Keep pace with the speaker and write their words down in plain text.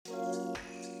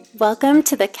Welcome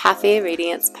to the Cafe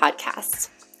Radiance podcast.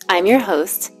 I'm your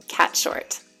host, Kat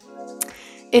Short.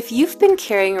 If you've been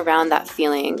carrying around that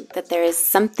feeling that there is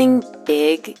something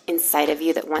big inside of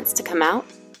you that wants to come out,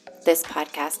 this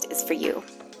podcast is for you.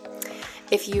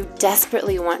 If you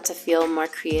desperately want to feel more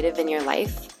creative in your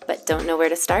life but don't know where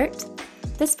to start,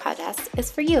 this podcast is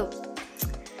for you.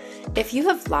 If you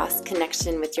have lost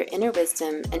connection with your inner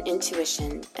wisdom and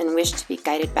intuition and wish to be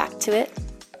guided back to it,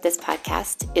 this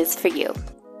podcast is for you.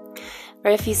 Or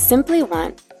if you simply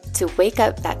want to wake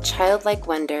up that childlike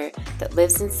wonder that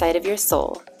lives inside of your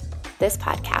soul, this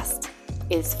podcast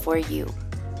is for you.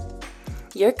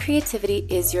 Your creativity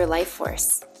is your life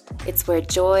force. It's where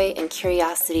joy and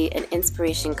curiosity and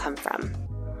inspiration come from.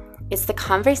 It's the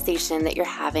conversation that you're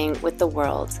having with the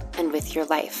world and with your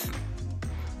life.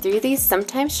 Through these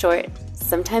sometimes short,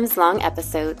 sometimes long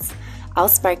episodes, I'll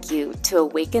spark you to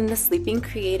awaken the sleeping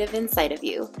creative inside of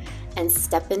you and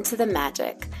step into the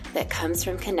magic that comes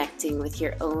from connecting with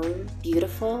your own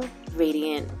beautiful,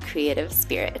 radiant, creative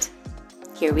spirit.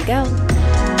 Here we go.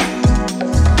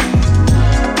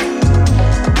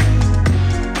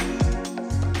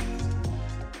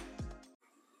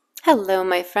 Hello,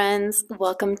 my friends.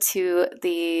 Welcome to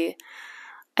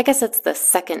I guess it's the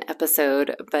second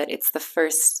episode, but it's the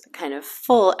first kind of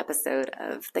full episode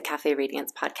of the Cafe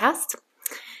Radiance podcast.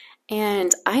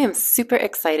 And I am super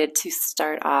excited to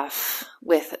start off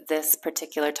with this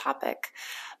particular topic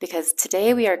because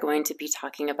today we are going to be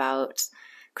talking about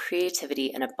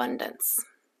creativity and abundance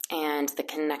and the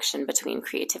connection between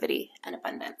creativity and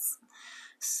abundance.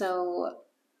 So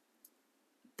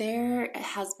there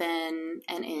has been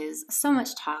and is so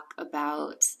much talk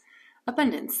about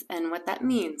abundance and what that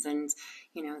means. And,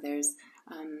 there's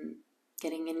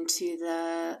getting into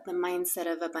the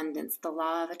mindset of abundance, the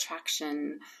law of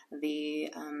attraction,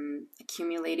 the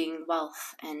accumulating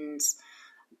wealth and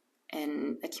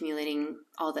accumulating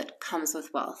all that comes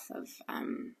with wealth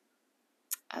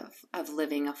of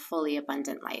living a fully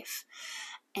abundant life.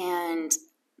 And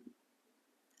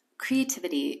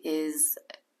creativity is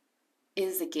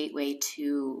a gateway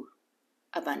to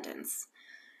abundance.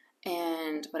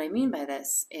 And what I mean by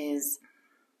this is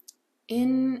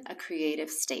in a creative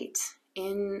state,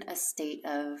 in a state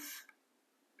of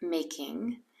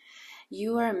making,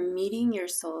 you are meeting your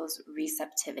soul's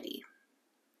receptivity.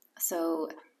 So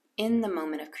in the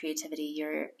moment of creativity,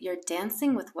 you're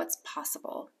dancing with what's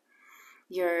possible.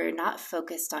 You're not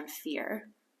focused on fear.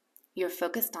 You're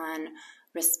focused on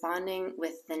responding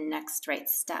with the next right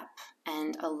step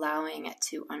and allowing it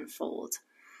to unfold.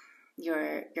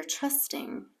 You're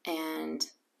trusting and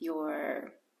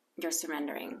you're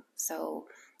surrendering. So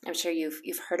I'm sure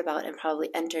you've heard about and probably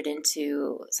entered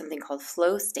into something called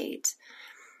flow state.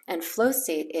 And flow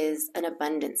state is an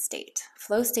abundant state.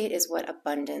 Flow state is what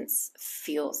abundance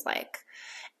feels like.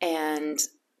 And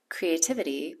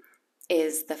creativity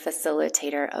is the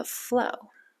facilitator of flow.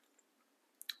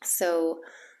 So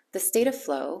the state of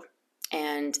flow,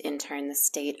 and in turn the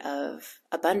state of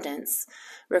abundance,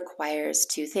 requires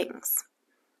two things.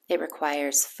 It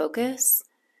requires focus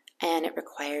and it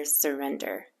requires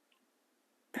surrender,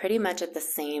 pretty much at the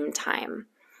same time.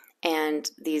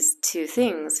 And these two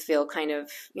things feel kind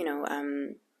of,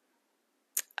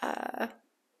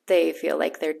 they feel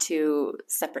like they're two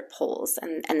separate poles,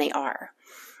 and they are.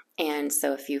 And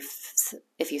so if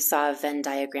you saw a Venn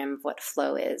diagram of what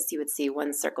flow is, you would see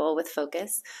one circle with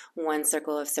focus, one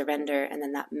circle of surrender, and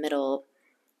then that middle,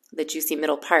 the juicy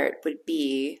middle part would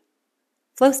be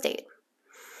flow state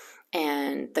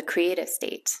and the creative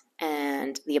state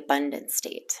and the abundant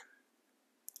state.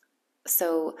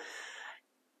 So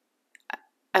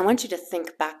I want you to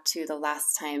think back to the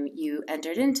last time you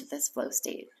entered into this flow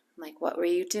state. Like, what were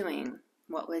you doing?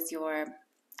 What was your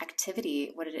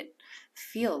activity? What did it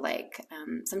feel like?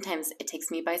 Sometimes it takes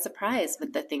me by surprise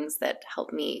with the things that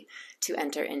help me to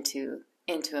enter into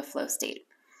a flow state.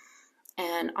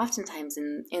 And oftentimes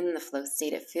in the flow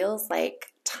state, it feels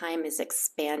like time is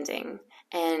expanding.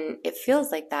 And it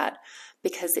feels like that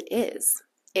because it is.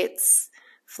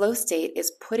 Flow state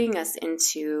is putting us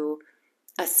into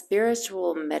a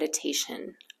spiritual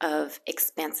meditation of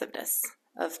expansiveness,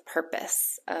 of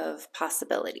purpose, of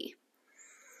possibility.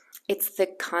 It's the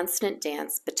constant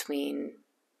dance between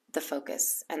the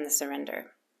focus and the surrender.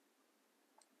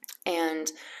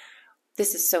 And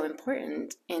this is so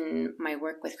important in my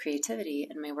work with creativity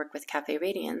and my work with Cafe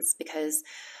Radiance because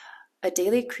a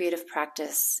daily creative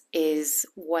practice is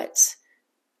what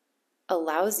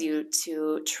allows you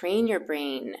to train your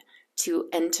brain to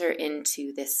enter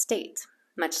into this state,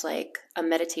 much like a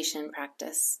meditation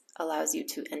practice allows you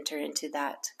to enter into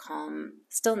that calm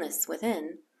stillness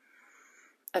within.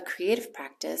 a creative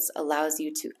practice allows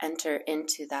you to enter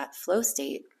into that flow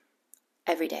state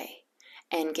every day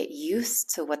and get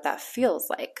used to what that feels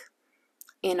like.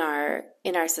 In our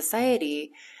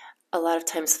society, a lot of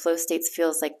times flow states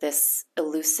feels like this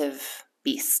elusive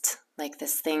beast, like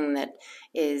this thing that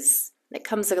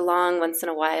comes along once in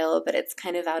a while, but it's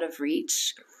kind of out of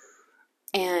reach.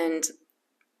 And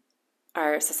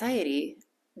our society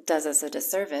does us a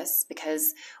disservice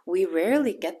because we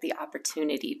rarely get the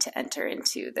opportunity to enter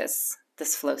into this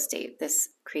flow state, this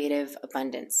creative,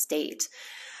 abundant state,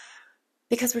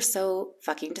 because we're so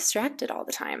fucking distracted all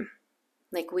the time.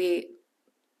 Like we're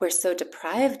so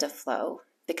deprived of flow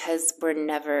because we're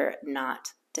never not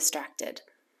distracted.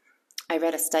 I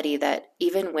read a study that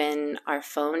even when our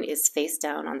phone is face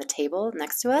down on the table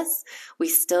next to us, we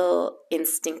still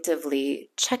instinctively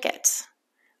check it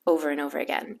over and over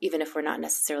again, even if we're not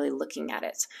necessarily looking at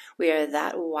it. We are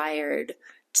that wired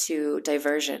to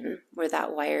diversion, we're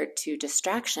that wired to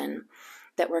distraction,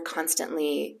 that we're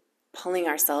constantly pulling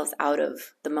ourselves out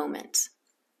of the moment.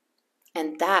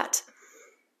 And that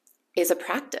is a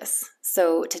practice.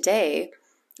 So today,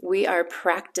 we are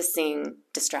practicing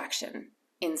distraction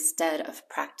instead of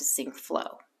practicing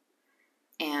flow.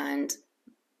 And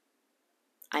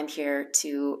I'm here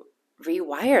to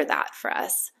rewire that for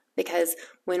us, because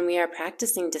when we are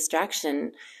practicing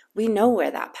distraction, we know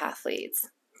where that path leads.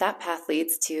 That path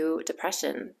leads to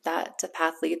depression. That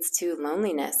path leads to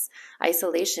loneliness,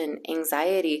 isolation,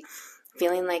 anxiety,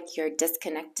 feeling like you're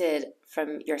disconnected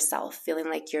from yourself, feeling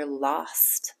like you're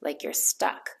lost, like you're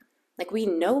stuck. Like we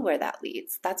know where that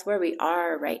leads. That's where we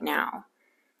are right now,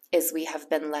 is we have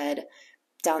been led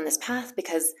down this path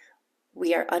because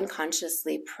we are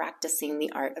unconsciously practicing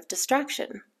the art of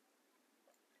distraction.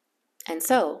 And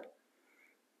so,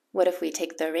 what if we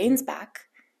take the reins back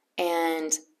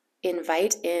and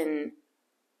invite in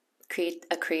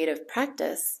a creative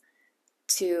practice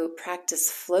to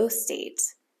practice flow state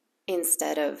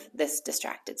instead of this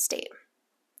distracted state?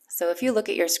 So if you look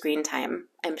at your screen time,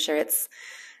 I'm sure it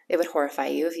would horrify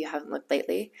you if you haven't looked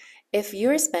lately. If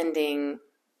you're spending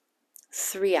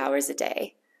 3 hours a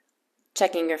day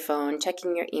checking your phone,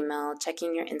 checking your email,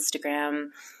 checking your Instagram,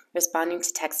 responding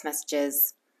to text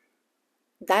messages,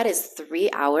 that is 3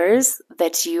 hours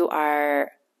that you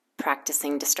are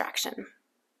practicing distraction.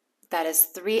 That is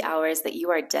 3 hours that you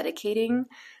are dedicating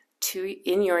to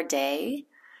in your day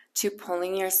to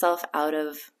pulling yourself out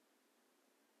of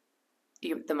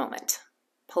the moment,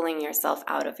 pulling yourself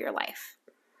out of your life.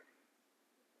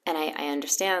 And I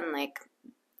understand, like,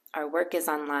 our work is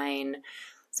online.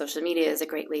 Social media is a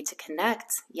great way to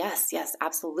connect. Yes,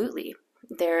 absolutely.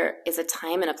 There is a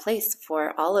time and a place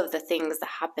for all of the things that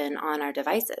happen on our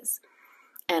devices.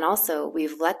 And also,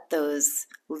 we've let those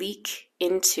leak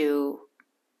into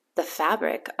the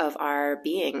fabric of our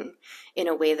being in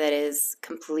a way that is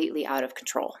completely out of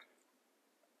control.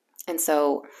 And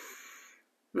so,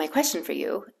 my question for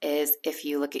you is, if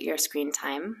you look at your screen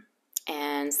time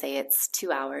and say it's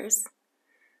 2 hours,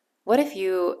 what if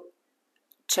you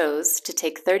chose to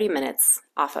take 30 minutes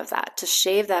off of that, to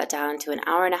shave that down to an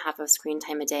hour and a half of screen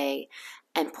time a day,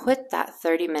 and put that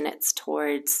 30 minutes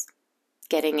towards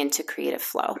getting into creative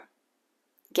flow,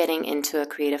 getting into a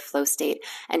creative flow state,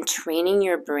 and training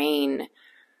your brain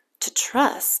to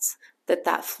trust that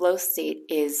that flow state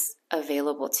is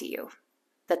available to you,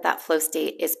 that that flow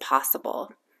state is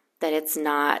possible, that it's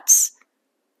not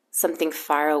something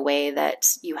far away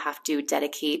that you have to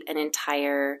dedicate an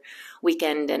entire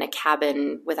weekend in a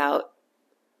cabin without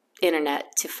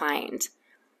internet to find.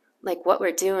 Like, what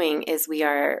we're doing is we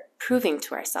are proving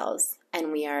to ourselves,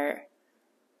 and we are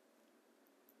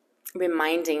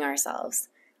reminding ourselves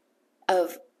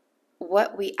of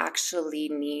what we actually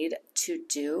need to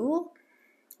do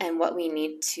and what we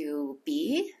need to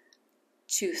be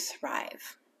to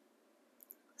thrive.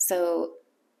 So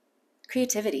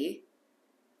creativity,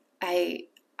 I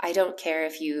don't care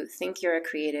if you think you're a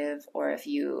creative, or if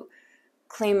you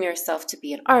claim yourself to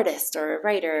be an artist or a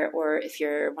writer, or if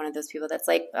you're one of those people that's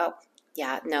like, oh,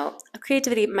 yeah, no,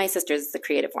 creativity, my sister's the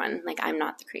creative one. Like, I'm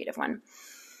not the creative one.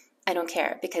 I don't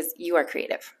care, because you are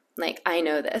creative. Like, I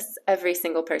know this. Every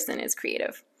single person is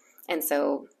creative. And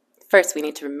so first we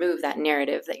need to remove that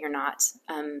narrative that you're not,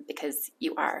 because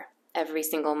you are. Every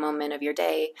single moment of your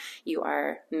day, you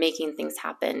are making things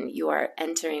happen. You are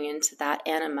entering into that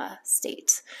anima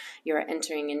state. You are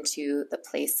entering into the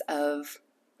place of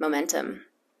momentum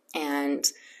and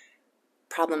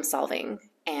problem solving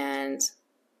and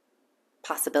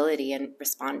possibility and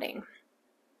responding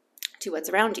to what's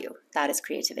around you. That is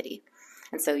creativity.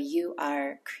 And so you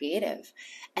are creative.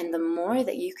 And the more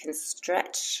that you can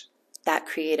stretch that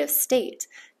creative state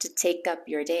to take up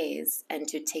your days and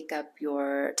to take up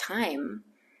your time,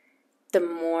 the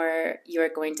more you're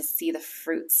going to see the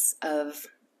fruits of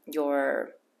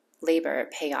your labor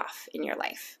pay off in your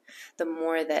life. The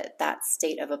more that that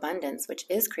state of abundance, which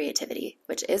is creativity,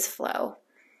 which is flow,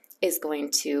 is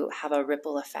going to have a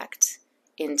ripple effect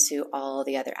into all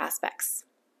the other aspects.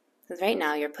 Because right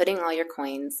now you're putting all your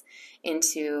coins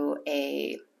into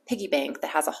a piggy bank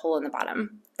that has a hole in the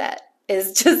bottom that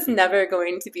is just never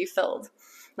going to be filled.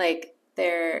 Like,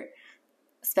 they're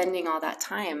spending all that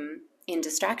time in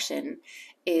distraction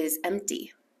is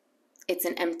empty. It's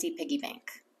an empty piggy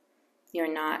bank.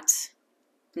 You're not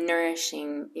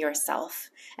nourishing yourself,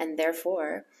 and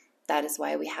therefore that is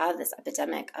why we have this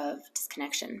epidemic of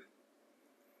disconnection.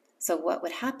 So what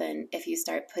would happen if you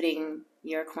start putting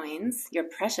your coins, your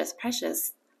precious,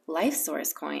 precious life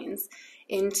source coins,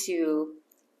 into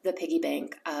the piggy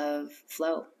bank of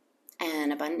flow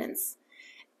and abundance?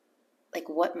 Like,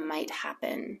 what might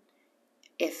happen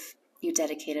if you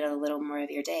dedicated a little more of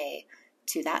your day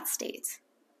to that state?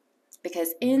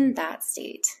 Because in that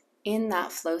state, in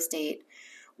that flow state,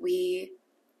 we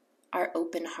are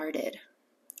open-hearted.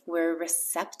 We're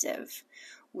receptive.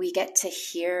 We get to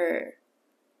hear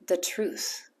the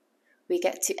truth. We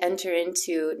get to enter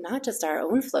into not just our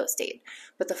own flow state,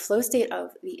 but the flow state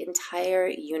of the entire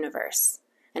universe.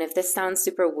 And if this sounds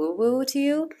super woo-woo to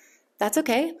you, that's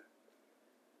okay.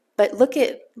 But look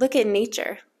at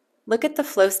nature. Look at the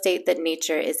flow state that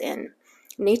nature is in.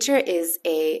 Nature is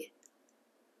a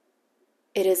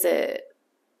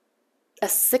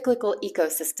cyclical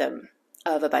ecosystem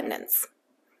of abundance.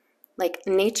 Like,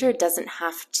 nature doesn't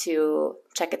have to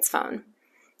check its phone.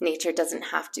 Nature doesn't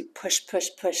have to push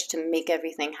to make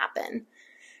everything happen.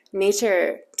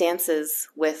 Nature dances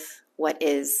with what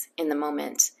is in the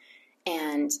moment,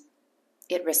 and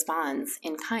it responds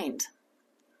in kind.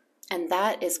 And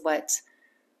that is what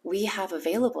we have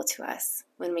available to us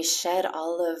when we shed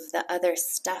all of the other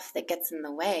stuff that gets in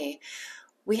the way.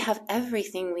 We have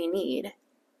everything we need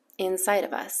inside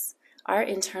of us. Our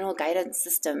internal guidance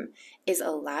system is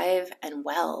alive and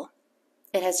well.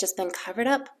 It has just been covered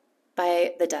up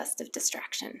by the dust of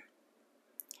distraction.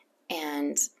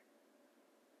 And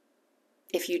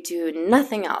if you do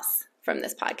nothing else from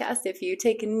this podcast, if you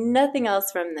take nothing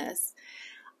else from this,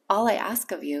 all I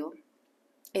ask of you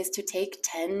is to take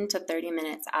 10 to 30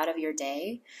 minutes out of your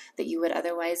day that you would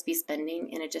otherwise be spending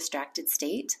in a distracted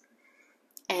state,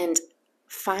 and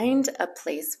find a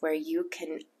place where you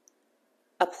can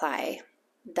apply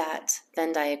that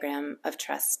Venn diagram of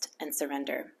trust and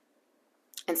surrender.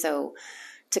 And so,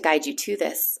 to guide you to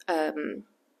this, a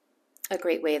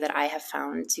great way that I have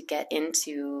found to get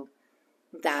into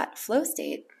that flow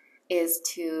state is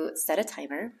to set a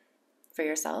timer for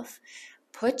yourself.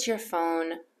 Put your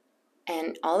phone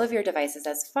and all of your devices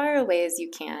as far away as you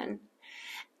can,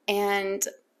 and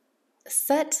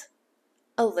set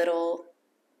a little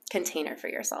container for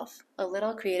yourself, a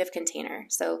little creative container.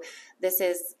 So this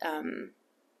is the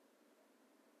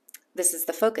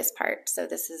focus part. So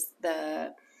this is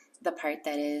the part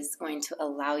that is going to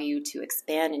allow you to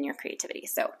expand in your creativity.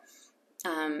 So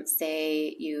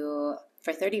say you,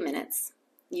 for 30 minutes,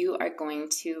 you are going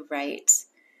to write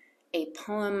a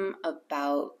poem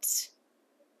about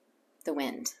the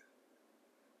wind.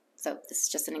 So this is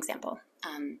just an example.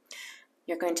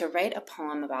 You're going to write a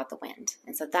poem about the wind.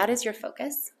 And so that is your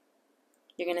focus.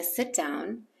 You're going to sit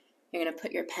down, you're going to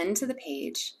put your pen to the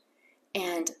page,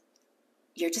 and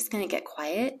you're just going to get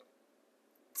quiet,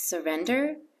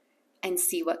 surrender, and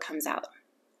see what comes out.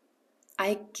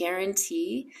 I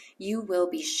guarantee you will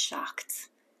be shocked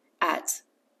at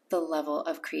the level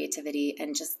of creativity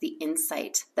and just the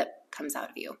insight that comes out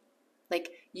of you.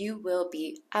 Like, you will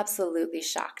be absolutely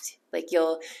shocked. Like,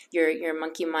 your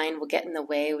monkey mind will get in the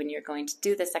way when you're going to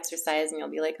do this exercise, and you'll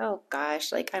be like, oh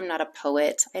gosh, like, I'm not a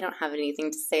poet. I don't have anything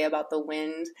to say about the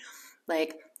wind.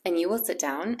 Like, and you will sit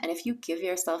down, and if you give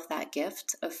yourself that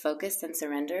gift of focus and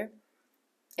surrender,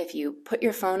 if you put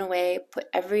your phone away, put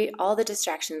all the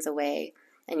distractions away,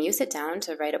 and you sit down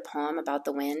to write a poem about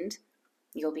the wind,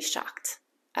 you'll be shocked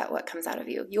at what comes out of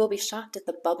you. You will be shocked at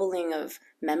the bubbling of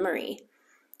memory,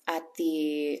 at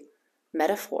the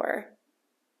metaphor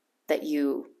that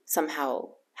you somehow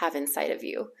have inside of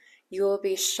you. You will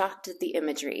be shocked at the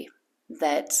imagery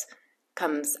that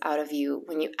comes out of you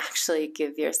when you actually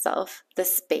give yourself the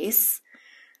space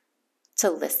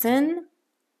to listen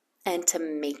and to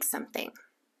make something.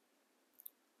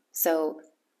 So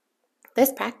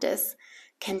this practice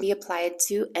can be applied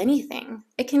to anything.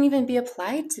 It can even be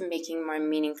applied to making more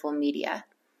meaningful media.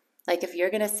 Like, if you're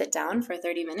going to sit down for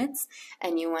 30 minutes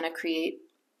and you want to create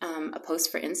a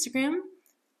post for Instagram,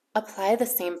 apply the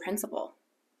same principle.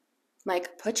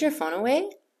 Like, put your phone away,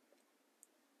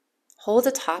 hold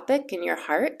a topic in your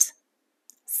heart,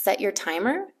 set your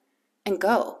timer, and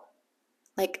go.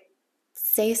 Like,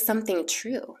 say something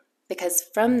true. Because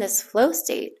from this flow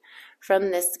state,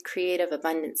 from this creative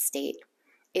abundance state,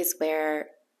 is where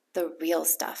the real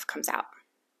stuff comes out.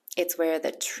 It's where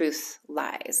the truth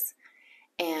lies.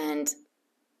 And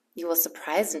you will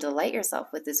surprise and delight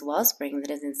yourself with this wellspring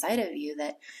that is inside of you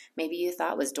that maybe you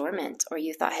thought was dormant or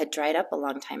you thought had dried up a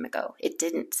long time ago. It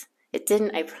didn't. It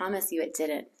didn't. I promise you it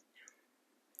didn't.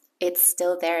 It's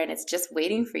still there, and it's just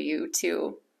waiting for you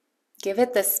to give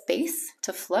it the space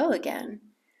to flow again.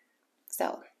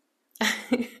 So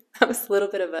that was a little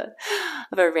bit of a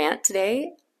rant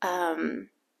today.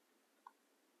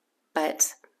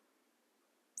 But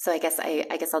so I guess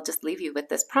I'll just leave you with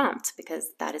this prompt,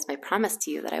 because that is my promise to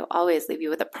you, that I will always leave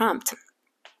you with a prompt.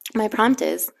 My prompt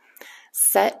is: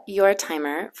 set your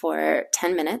timer for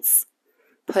 10 minutes,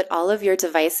 put all of your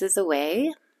devices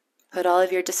away, put all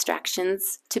of your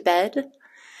distractions to bed,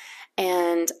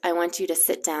 and I want you to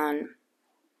sit down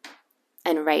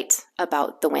and write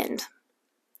about the wind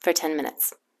for 10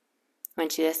 minutes. I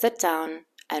want you to sit down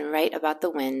and write about the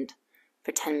wind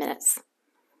for 10 minutes.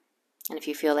 And if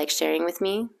you feel like sharing with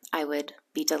me, I would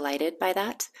be delighted by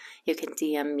that. You can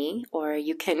DM me, or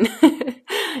you can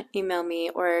email me,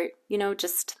 or,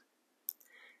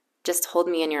 just hold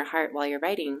me in your heart while you're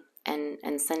writing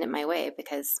and send it my way,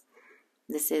 because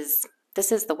this is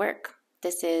the work.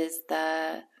 This is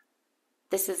the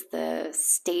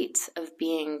state of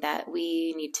being that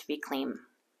we need to reclaim.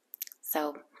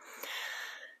 So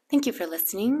thank you for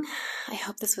listening. I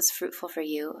hope this was fruitful for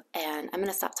you, and I'm going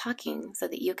to stop talking so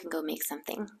that you can go make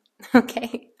something.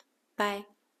 Okay, bye.